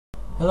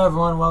Hello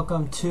everyone,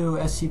 welcome to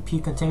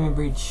SCP Containment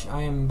Breach.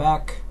 I am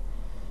back.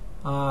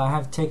 I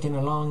have taken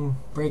a long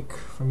break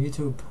from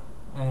YouTube,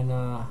 and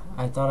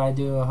I thought I'd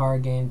do a horror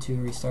game to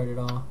restart it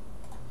all.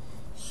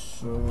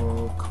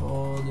 So,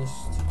 call this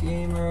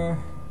gamer,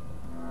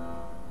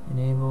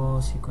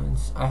 enable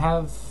sequence. I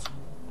have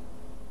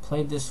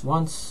played this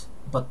once,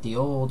 but the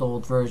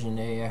old version.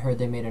 I heard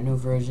they made a new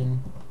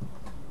version,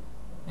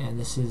 and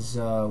this is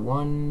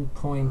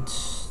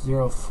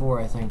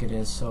 1.0.4 I think it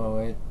is, so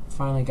it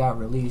finally got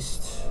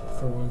released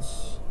for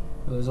once.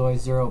 It was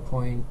always 0.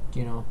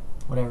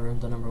 Whatever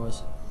the number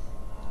was.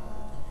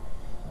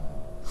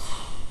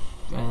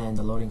 And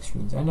the loading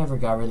screens. I never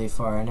got really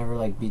far. I never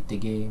beat the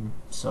game,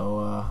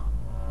 so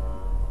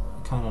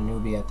kind of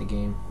newbie at the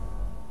game.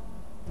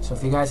 So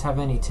if you guys have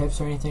any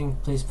tips or anything,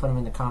 please put them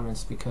in the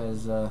comments,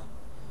 because I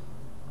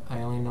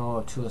only know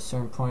up to a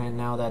certain point.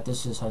 Now that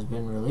this has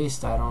been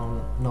released, I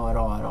don't know at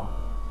all.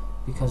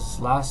 Because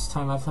last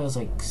time I played was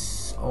like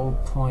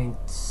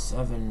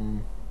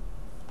 0.7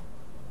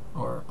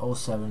 or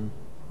 07,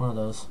 one of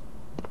those.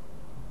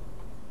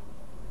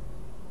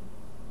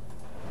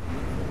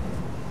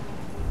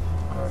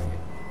 Alright.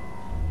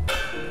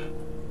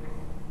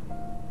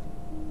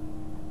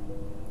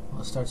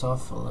 Well, it starts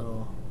off a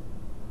little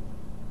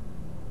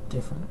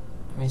different.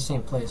 I mean,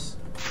 same place.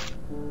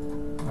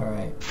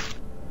 Alright.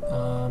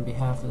 On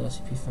behalf of the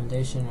SCP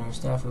Foundation and our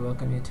staff, we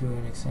welcome you to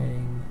an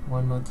exciting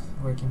 1-month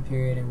working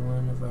period in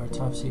one of our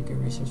top secret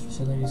research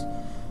facilities.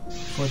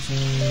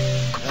 Fortunately,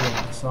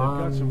 so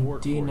on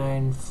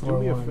D941. Do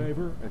me a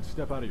favor and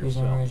step out of your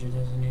cell. Alright.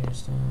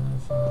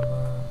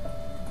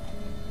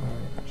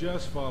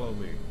 Just follow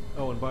me.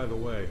 Oh, and by the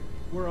way,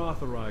 we're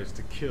authorized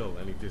to kill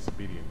any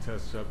disobedient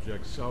test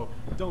subjects, so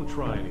don't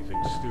try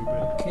anything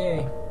stupid.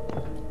 Okay.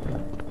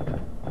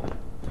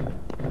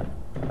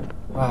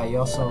 Wow, you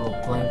also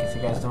blink. If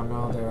you guys don't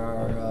know, there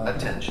are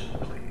attention,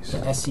 please. The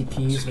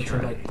SCPs, which are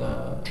Security. like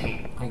the,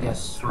 Team I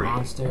guess, 3.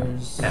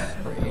 monsters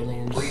or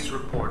aliens. Please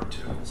report to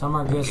Some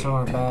are good, some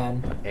are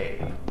bad.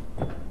 A.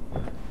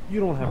 You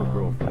don't have a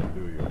girlfriend,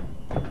 do you?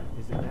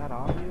 Is it that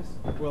obvious?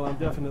 Well, I'm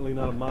definitely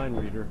not a mind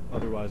reader.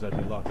 Otherwise, I'd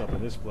be locked up in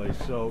this place.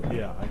 So,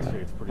 yeah, I'd say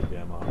it's pretty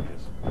damn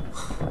obvious.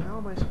 How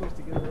am I supposed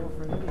to get a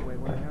girlfriend anyway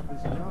when I have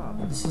this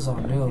job? This is all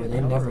new.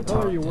 They never Tell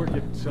her talked. you work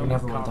at We some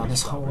never went coffee down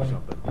this shop or hallway.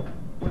 something.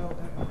 Well,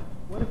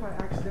 what if I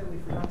accidentally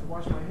forgot to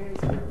wash my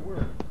hands here at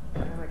work?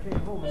 And I came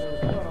home and there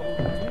was blood all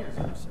over my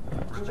hands.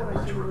 Well, what I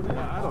do with it?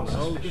 I don't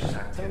know. Just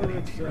tell her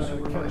it's ketchup.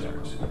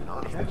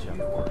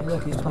 Hey,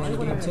 look, he's playing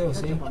the game too,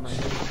 see? Well,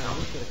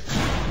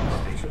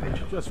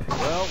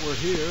 we're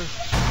here.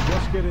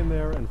 Just get in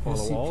there and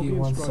follow all the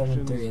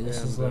instructions. SCP-173.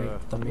 This is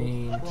like the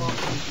main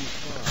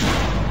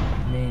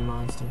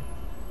monster.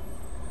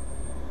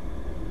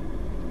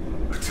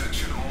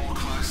 Attention all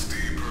Class D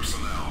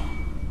personnel.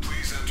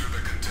 Please enter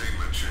the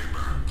containment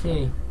chamber.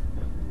 Okay.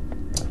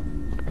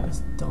 This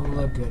don't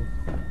look good.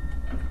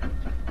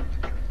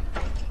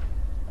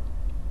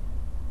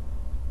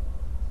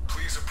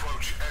 Please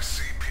approach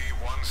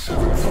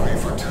SCP-173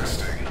 for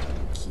testing.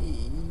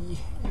 Key.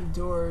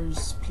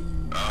 Doors,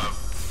 please.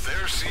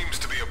 There seems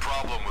to be a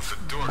problem with the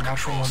door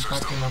control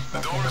system.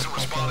 The door isn't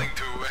responding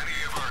to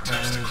any of our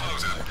attempts to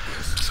close it.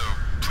 So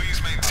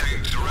please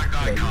maintain direct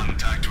eye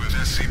contact with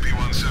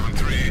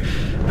SCP-173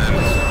 and...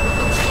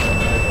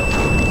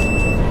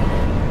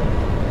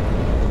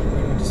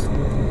 Just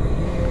move over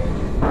here.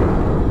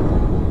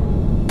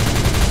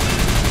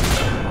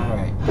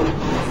 Alright.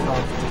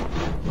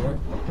 Where?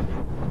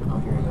 Oh,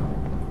 here we go.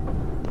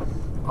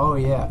 Oh,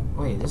 yeah.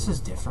 Wait, this is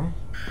different.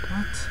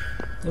 What?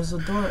 There's a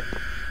door.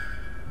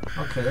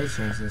 Okay, they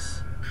changed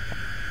this.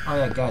 Oh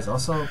yeah, guys,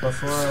 also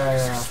before I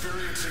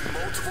experiencing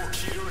multiple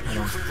keter and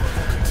Euclid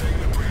level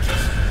containment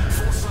breaches.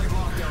 Full site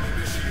lockdown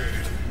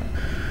initiated.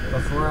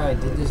 before I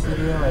did this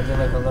video, I did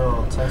like a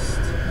little test,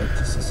 like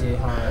just to see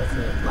how if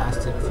it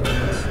lasted a few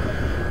minutes.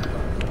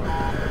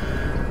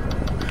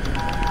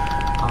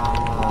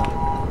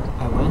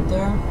 I went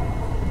there.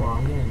 Well,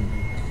 I'm getting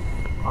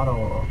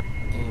auto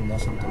aimed at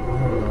something. Oh,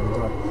 here we go, the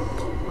door.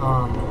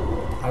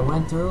 I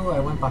went through. I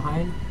went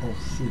behind. Oh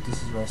shoot,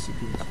 this is where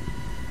SCP is.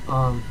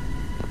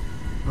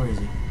 Where is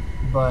he?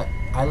 But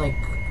I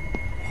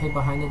hid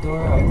behind the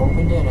door. I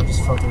opened it and I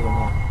just fell through the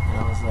net. And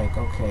I was like,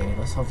 okay,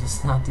 let's hope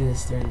this not do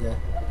this during the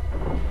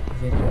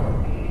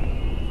video.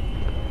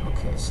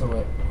 Okay, so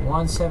at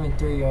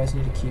 173, you guys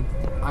need to keep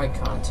eye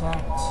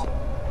contact.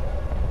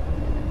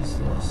 What's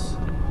this?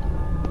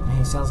 And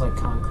he sounds like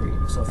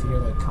concrete. So if you hear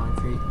like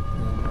concrete,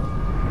 then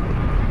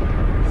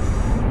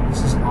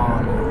this is all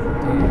new.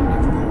 They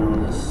never had all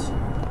this.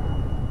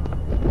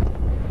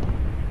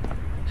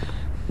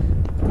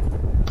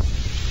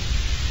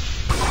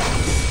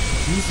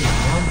 Jesus,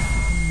 man,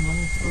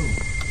 running through.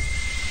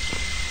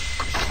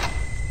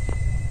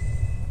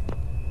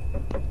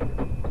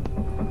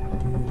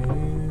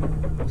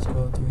 Let's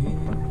go through here.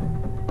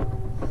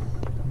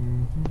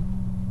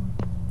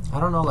 I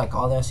don't know like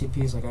all the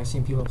SCPs. Like I've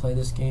seen people play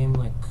this game,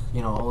 like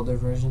older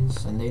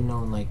versions, and they've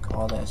known like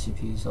all the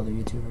SCPs, other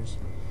YouTubers.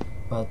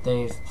 But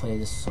they've played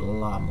this a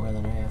lot more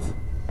than I have.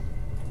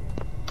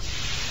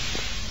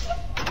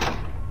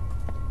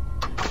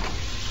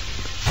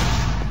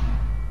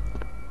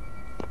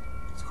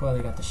 cool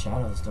they got the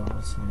shadows though,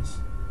 that's nice.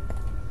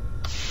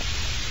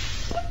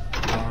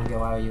 I don't get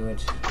why you would...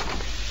 I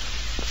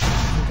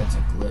think that's a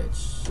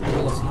glitch.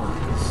 Maybe that's not,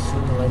 because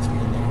shouldn't the lights be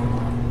in there?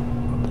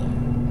 Over there.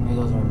 Maybe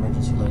those are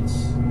emergency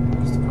lights,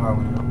 because the power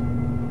went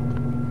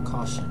out.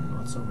 Caution,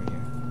 what's over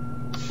here?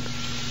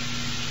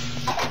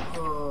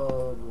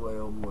 Oh boy,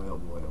 oh boy, oh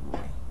boy, oh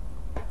boy.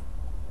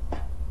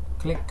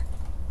 Click.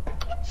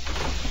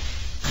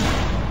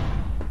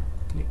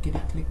 Clickety,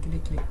 clickety,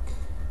 click.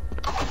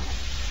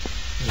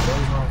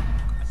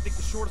 I think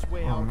the shortest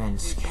way out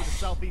is through the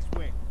southeast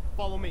wing.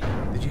 Follow me.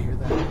 Did you hear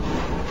that?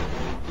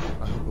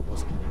 I hope it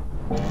wasn't.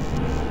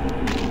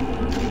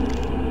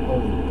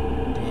 Oh,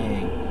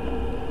 dang.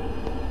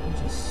 You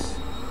just...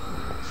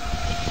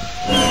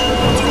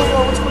 What's going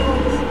on?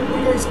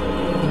 You guys...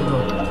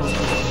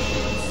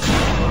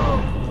 Oh,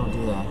 don't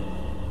do that.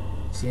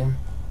 See him?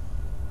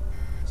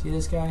 See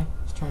this guy?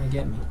 He's trying to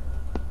get me.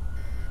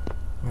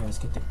 Alright, let's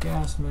get the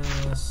gas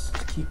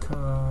mask, key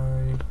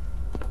card,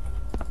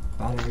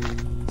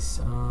 batteries,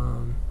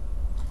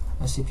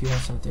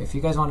 SCP-1.0.4. If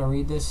you guys want to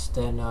read this,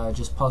 then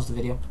just pause the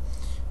video.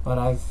 But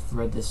I've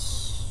read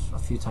this a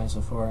few times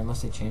before,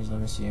 unless they change them.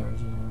 Let me see.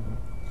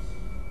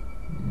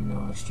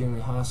 No,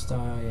 extremely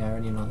hostile. Yeah, I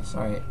already know this.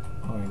 Alright.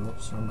 Alright,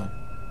 whoops, wrong button.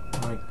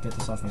 How do I get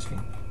this off my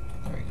screen?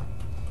 There we go.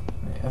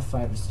 Alright,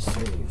 F5 is to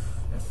save.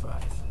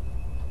 F5.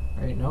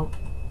 Alright, nope.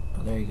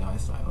 Oh, there you go,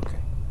 F5, okay.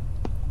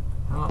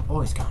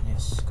 Oh, he's gone,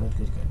 yes. Good,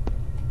 good, good.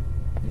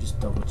 Let me just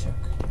double check.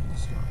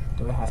 Let's go.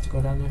 Do I have to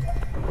go down there?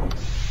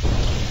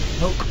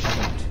 Nope, I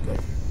don't.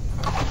 Good.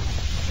 Alright.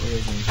 Where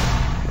is he?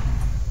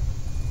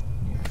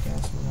 Need a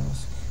gas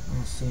mask. I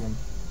don't see him.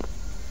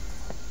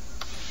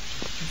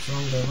 It's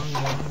longer.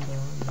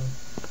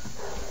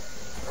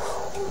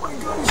 Oh my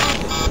god, he's on it!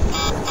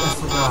 I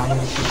forgot, I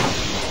need to keep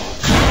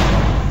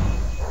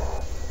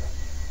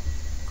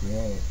it.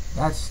 Great.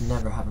 That's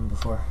never happened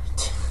before.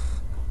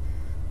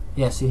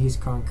 Yeah, see, he's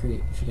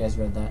concrete, if you guys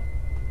read that.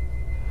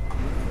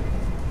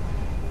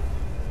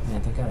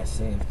 Man, thank God I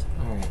saved.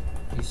 Alright,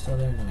 are you still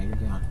there? No, you're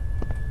gone.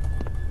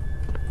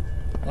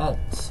 That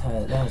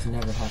has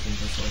never happened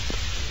before.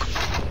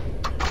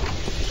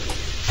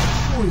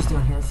 Oh, he's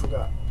down here, I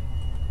forgot.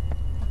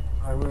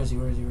 Alright, where is he?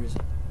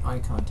 Eye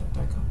contact.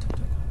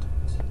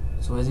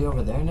 So is he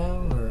over there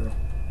now, or?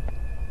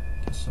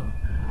 Guess so.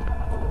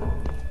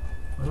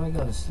 Where do I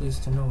go? This leads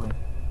to nowhere.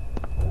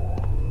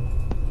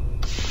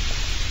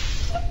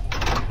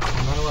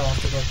 No matter what, I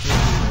have to get through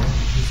here.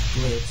 He's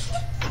glitched.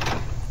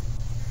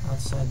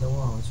 Outside the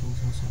wall, which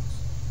makes no sense.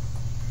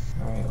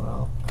 Alright,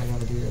 well, I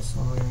gotta do this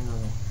one way or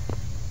another.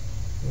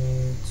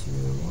 3, 2,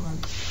 1.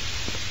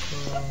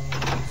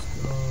 Let's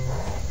go.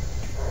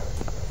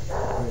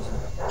 Where is he?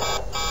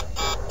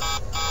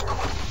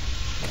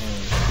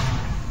 Alright.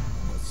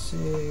 Let's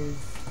save.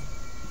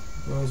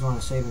 You always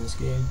want to save in this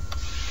game.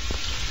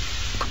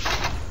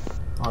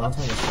 Oh, don't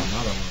tell me there's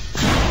another one.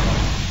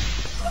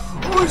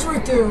 Oh, he's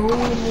right there! Oh my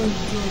god.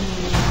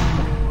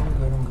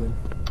 I'm good.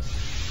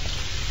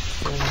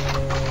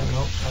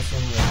 Nope, that's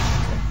in there.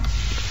 Okay.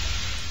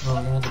 Well,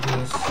 we're gonna have to do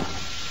this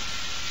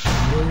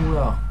really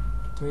well.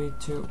 3,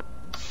 2.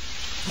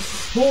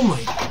 Oh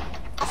my...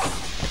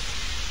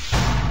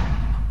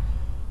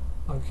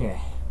 Okay.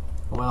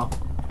 Well,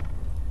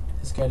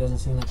 this guy doesn't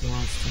seem like he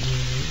wants to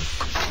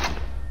move.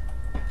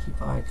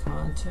 Keep eye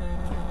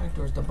contact.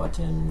 Where's the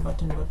button?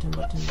 Button.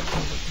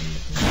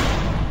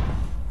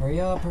 Hurry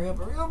up, bro.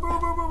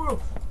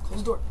 Close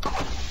the door.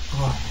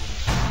 Oh.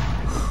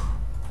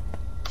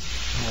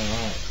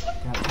 Alright,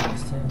 got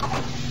past him.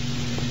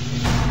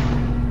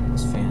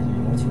 Those fans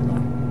are way too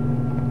loud.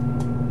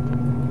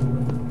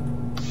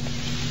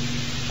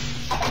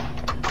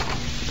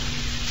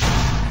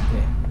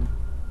 Okay.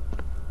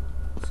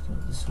 Let's go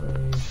this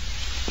way.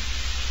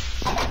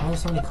 Why are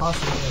so many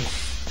caution lights?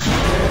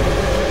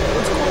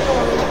 What's going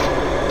on?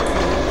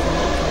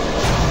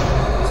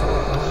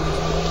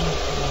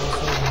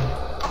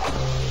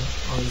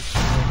 I'm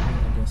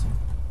guessing.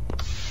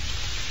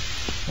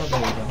 Oh, there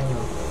you go.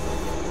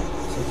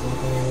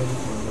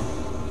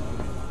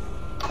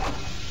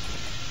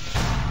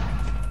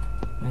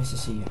 Nice to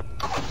see you.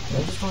 Did I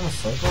just want to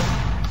circle?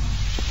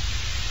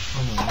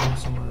 Oh no, I'm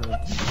somewhere.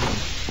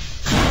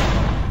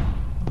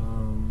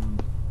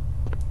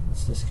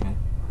 What's this guy?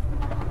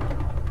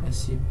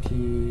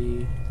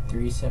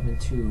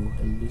 SCP-372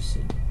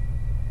 Elucid.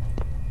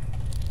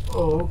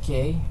 Oh,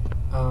 okay.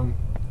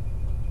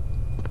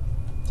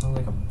 Sounds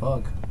like a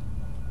bug.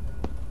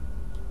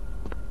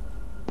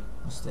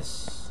 What's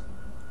this?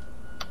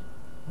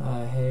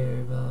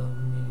 Hey,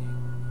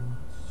 meeting.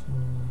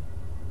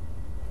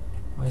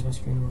 Why is my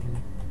screen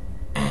moving?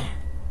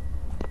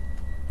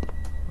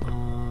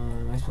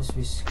 Am I supposed to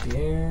be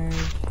scared?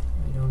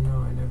 I don't know.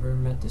 I never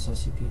met this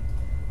SCP.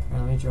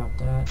 Alright, let me drop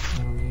that. I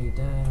don't need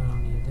that. I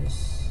don't need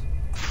this.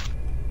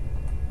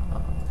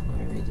 Let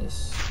me read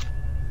this.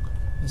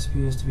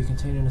 SCP is to be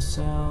contained in a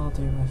cell,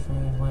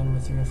 3x5, lined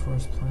with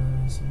reinforced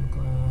planks and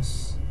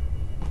glass.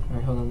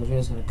 Alright, hold on, the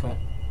video's gonna cut.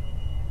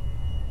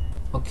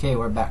 Okay,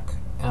 we're back.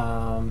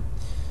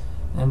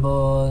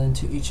 Amble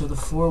into each of the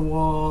 4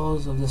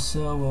 walls of the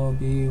cell will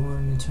be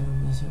one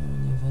term method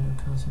in the event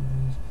of constant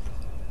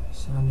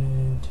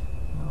sounded.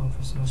 All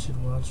personnel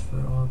should watch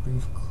for all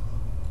brief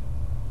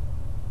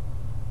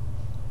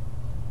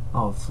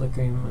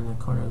flickering in the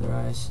corner of their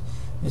eyes.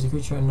 There's a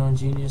creature unknown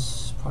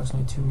genius,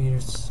 approximately 2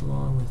 meters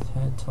long with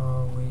head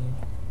tall, weight.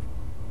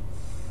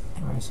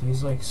 Alright, so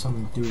he's like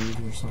some dude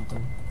or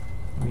something.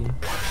 I mean,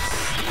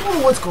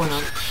 oh, what's going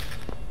on?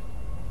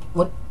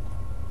 What?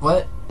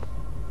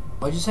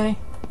 What'd you say?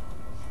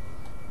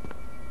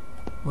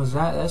 Was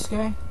that this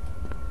guy?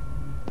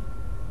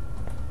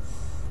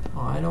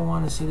 Oh, I don't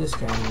want to see this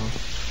guy anymore.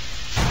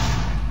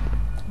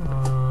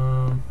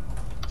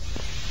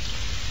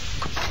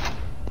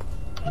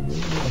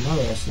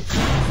 Another SCP.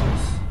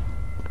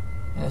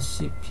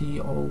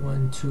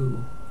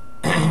 SCP-0.4.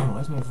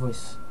 Where's my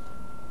voice?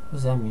 What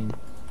does that mean?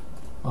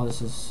 Oh,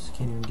 this is...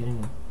 can't even get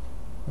in it.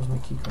 Where's my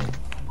key card?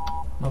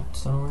 Nope, it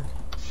doesn't work.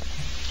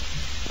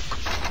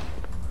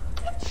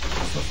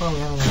 So far we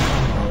haven't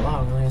found a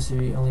lot.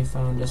 We only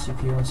found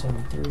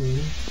SCP-173.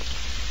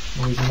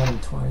 And we've met him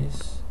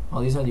twice.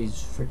 Oh, these are these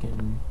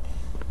freaking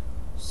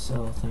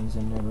cell things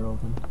that never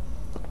open.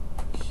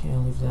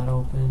 Can't leave that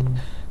open.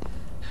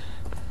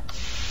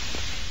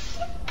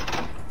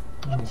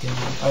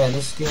 Oh yeah,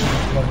 this game,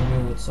 if you guys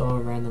knew, it's all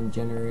random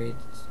generate.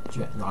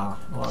 Well,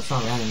 it's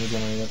not randomly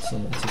generated, it's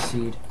a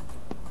seed.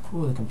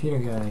 Ooh, the computer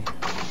guy.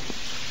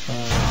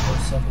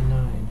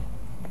 479.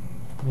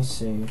 Let me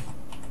save.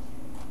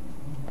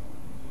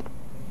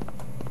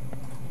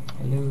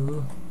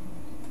 Hello?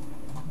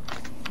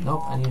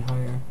 Nope, I need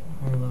higher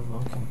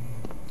level, okay.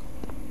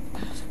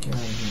 Let's get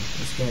out of here.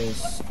 This guy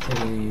is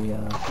pretty,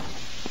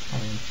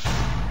 high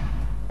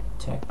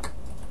tech.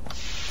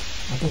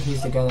 I think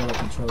he's the guy that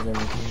controls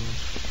everything.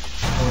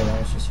 Oh wait, that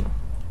was just here.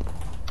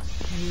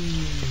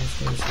 Let's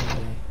go this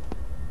way.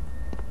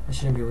 I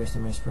shouldn't be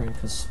wasting my sprint,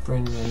 because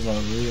sprint runs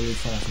out really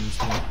fast in this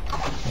game.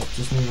 Like,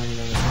 just me running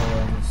down this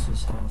hallway and it's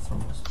just half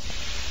almost.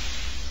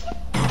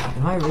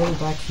 Am I really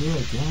back here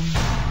again?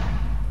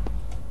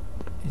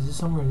 Is this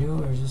somewhere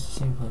new or is this the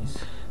same place?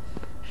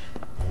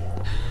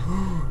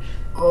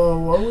 Oh,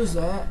 what was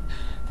that?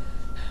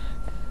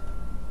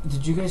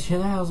 Did you guys hear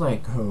that? I was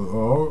like,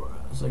 oh,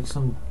 it's like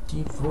some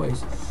deep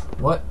voice.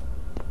 What?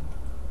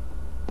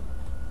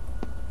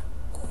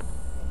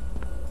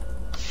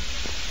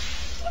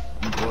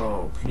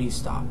 Bro, please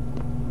stop.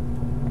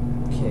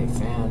 Okay,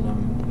 fan,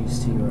 I'm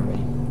used to you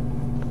already.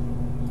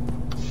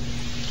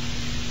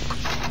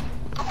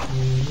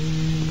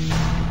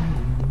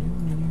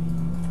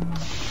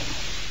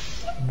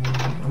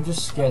 I'm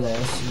just scared that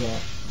I see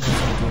that.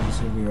 I'm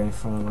just gonna be right in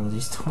front of one of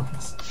these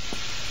doors.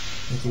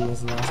 Like it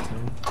was last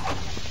time.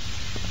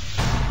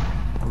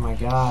 Oh my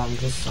god,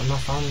 I'm not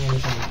finding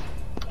anything.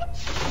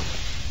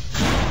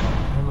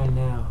 Where am I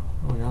now?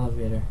 Oh, an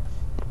elevator.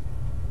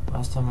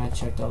 Last time I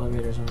checked,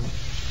 elevators aren't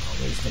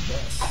always the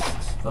best.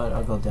 But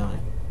I'll go down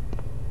it.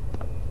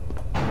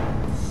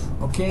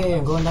 Okay,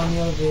 I'm going down the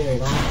elevator.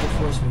 Don't have to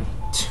force me.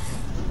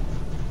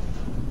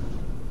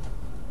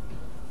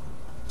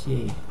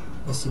 Okay.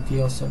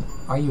 SCP-07.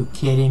 Are you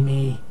kidding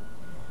me?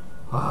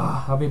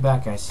 I'll be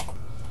back, guys.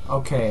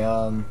 Okay,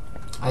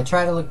 I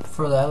tried to look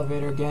for the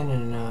elevator again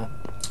and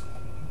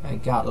I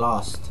got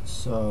lost.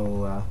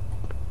 So,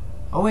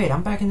 oh wait,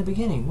 I'm back in the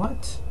beginning.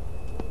 What?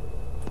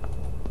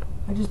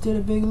 I just did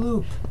a big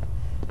loop.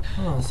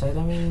 Hold on a sec,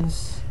 that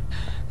means...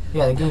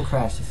 yeah, the game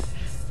crashed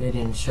if they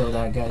didn't show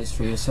that, guys,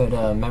 for you. So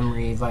the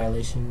memory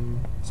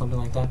violation, something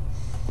like that.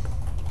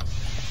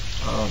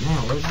 Oh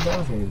man, where did the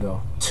elevator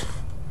go?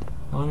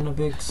 I went in a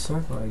big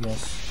circle, I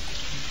guess.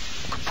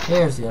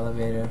 There's the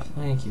elevator.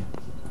 Thank you.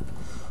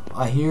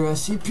 I hear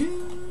SCP.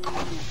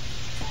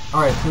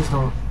 Alright, please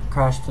don't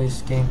crash,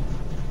 please, game.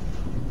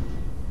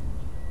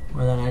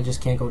 Or then I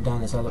just can't go down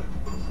this elevator.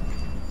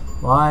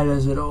 Why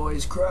does it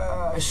always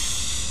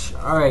crash?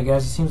 Alright,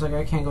 guys, it seems like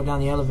I can't go down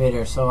the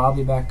elevator, so I'll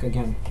be back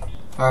again.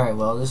 Alright,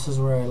 well, this is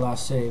where I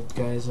last saved,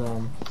 guys. I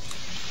don't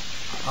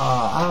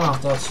know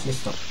if that's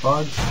just a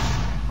bug.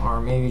 Or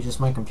maybe just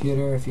my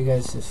computer. If you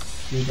guys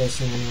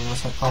seen anyone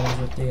else have problems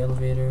with the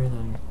elevator,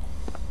 then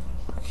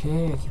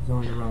okay, I keep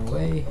going the wrong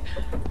way.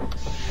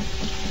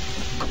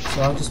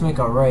 So I'll just make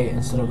a right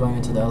instead of going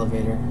into the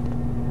elevator.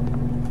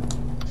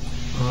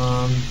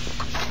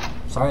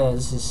 Sorry that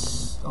this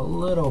is a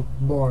little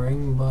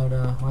boring, but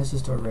why is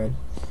this door red?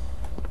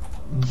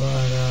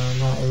 But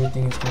not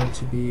everything is going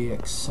to be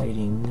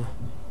exciting.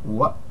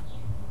 What?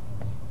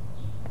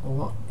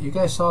 What? You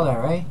guys saw that,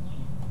 right?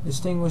 This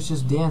thing was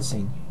just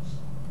dancing.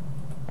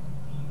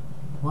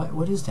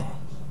 What is that?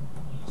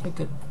 It's like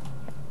a...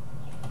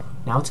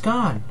 now it's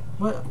gone.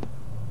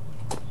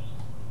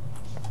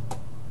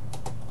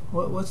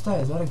 What's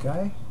that? Is that a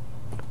guy?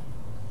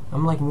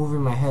 I'm like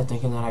moving my head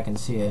thinking that I can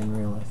see it in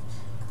real life.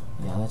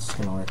 Yeah, that's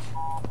gonna work.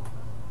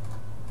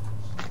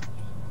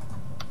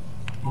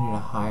 You need a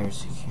higher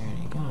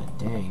security. God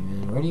dang,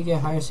 man. Where do you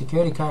get higher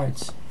security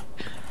cards?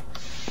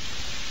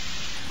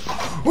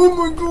 Oh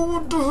my god,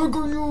 what the heck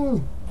are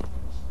you?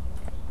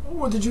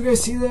 Oh, did you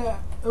guys see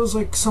that? It was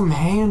like some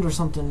hand or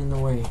something in the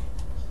way.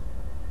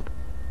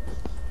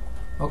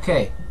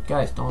 Okay,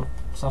 guys, don't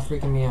stop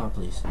freaking me out,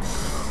 please.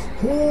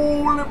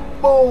 Holy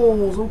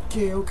balls!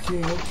 Okay. We'll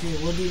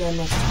do that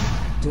next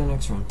time. Do the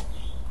next round.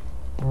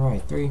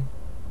 Alright, 3,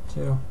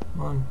 2,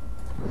 1,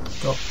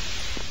 go.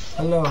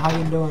 Hello, how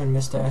you doing,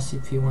 Mr.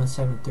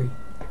 SCP-173?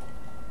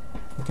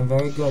 Looking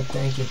very good,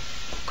 thank you.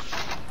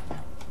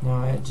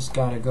 Now I just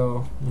gotta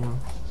go, you know,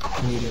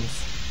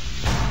 meetings.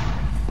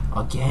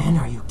 Again?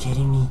 Are you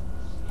kidding me?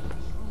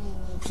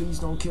 Please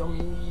don't kill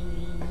me.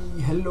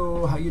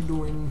 Hello, how you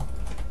doing?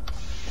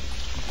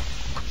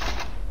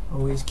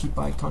 Always keep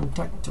eye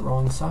contact,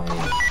 wrong side.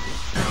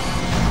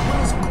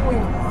 What is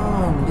going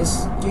on?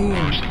 This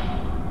game.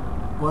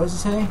 What does it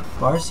say?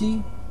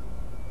 Barcy?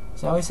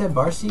 Is that what I said?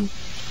 Barcy?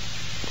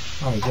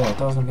 Alright, good. I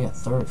thought it was gonna be a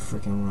third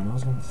freaking one. I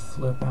was gonna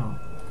flip out.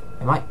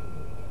 Am I?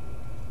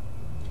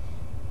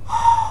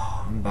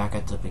 I'm back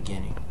at the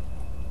beginning.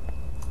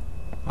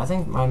 I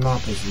think my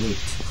map is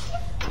looped.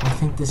 I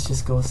think this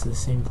just goes to the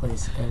same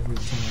place every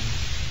time.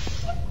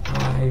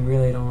 I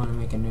really don't want to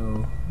make a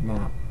new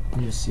map,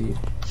 new seed.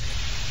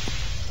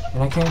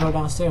 And I can't go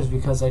downstairs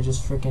because I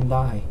just freaking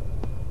die.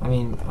 I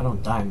mean, I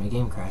don't die, my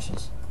game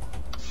crashes.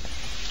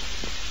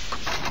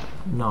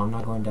 No, I'm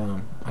not going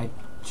down. I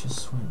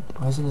just went.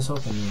 Why isn't this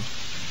open now?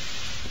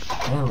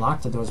 I didn't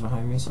lock the doors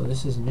behind me, so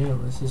this is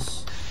new. This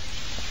is...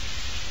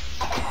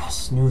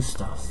 Yes, new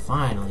stuff,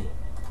 finally.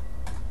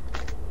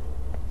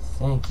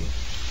 Thank you.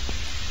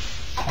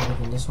 Can I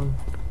open this one?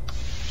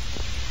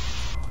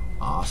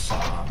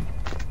 Awesome.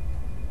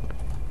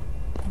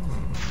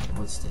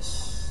 What's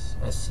this?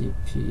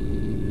 SCP...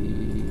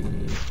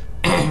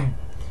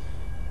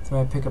 Do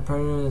I pick a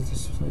predator that's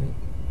displayed?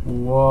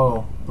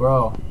 Whoa,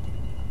 bro.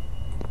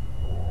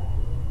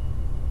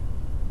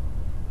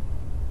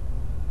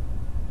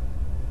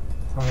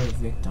 Prior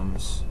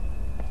victims.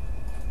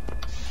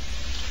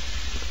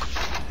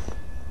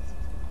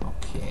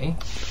 Okay.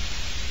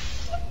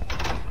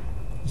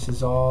 This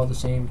is all the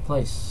same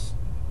place.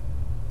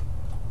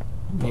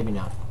 Maybe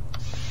not.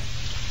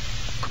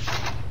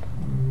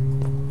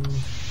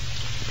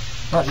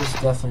 But it's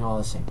definitely all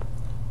the same.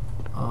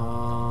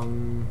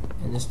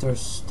 And this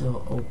door's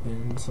still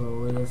open, so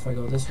what if I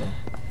go this way?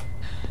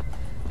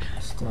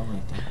 Still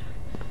like that.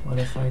 What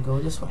if I go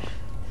this way?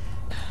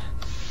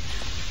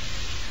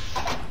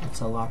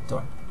 It's a locked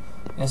door.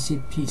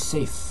 SCP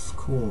safe.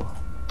 Cool.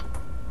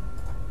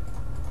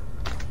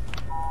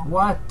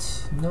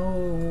 What?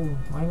 No.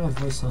 Why did my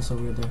voice sound so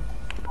weird there?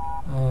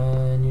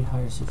 I need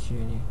higher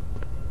security.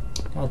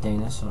 God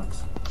dang, that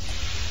sucks.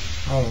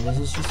 Alright, is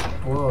this just...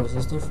 Whoa, is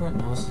this different?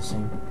 No, it's the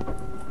same.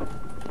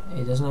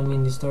 Hey, doesn't that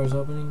mean this door is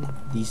opening?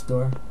 This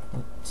door?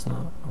 That's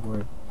not a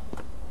word.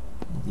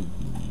 The...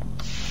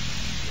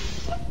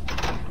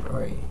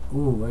 Alright.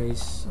 Ooh,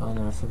 where's... Oh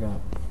no, I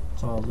forgot.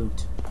 It's all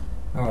loot.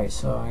 Alright,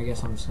 so I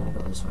guess I'm just gonna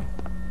go this way.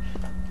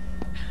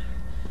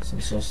 So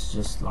it's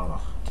just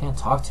lava. Can't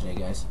talk today,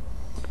 guys.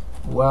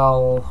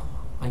 Well,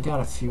 I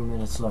got a few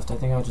minutes left. I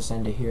think I'll just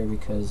end it here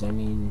because, I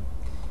mean,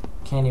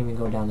 can't even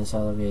go down this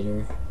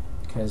elevator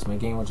because my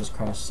game will just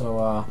crash. So,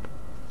 I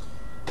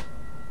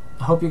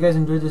hope you guys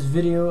enjoyed this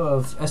video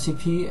of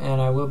SCP,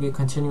 and I will be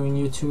continuing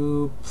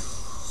YouTube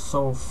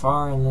so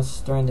far.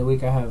 Unless during the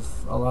week I have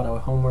a lot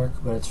of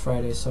homework, but it's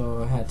Friday,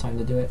 so I had time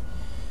to do it.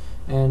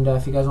 And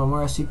if you guys want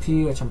more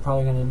SCP, which I'm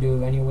probably going to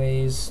do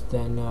anyways,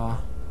 then and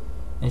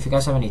if you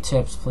guys have any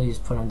tips, please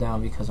put them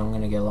down because I'm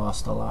going to get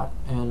lost a lot.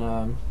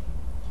 And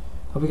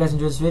hope you guys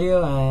enjoyed this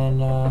video, and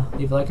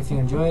leave a like if you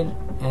enjoyed.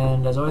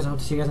 And as always, I hope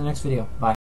to see you guys in the next video. Bye.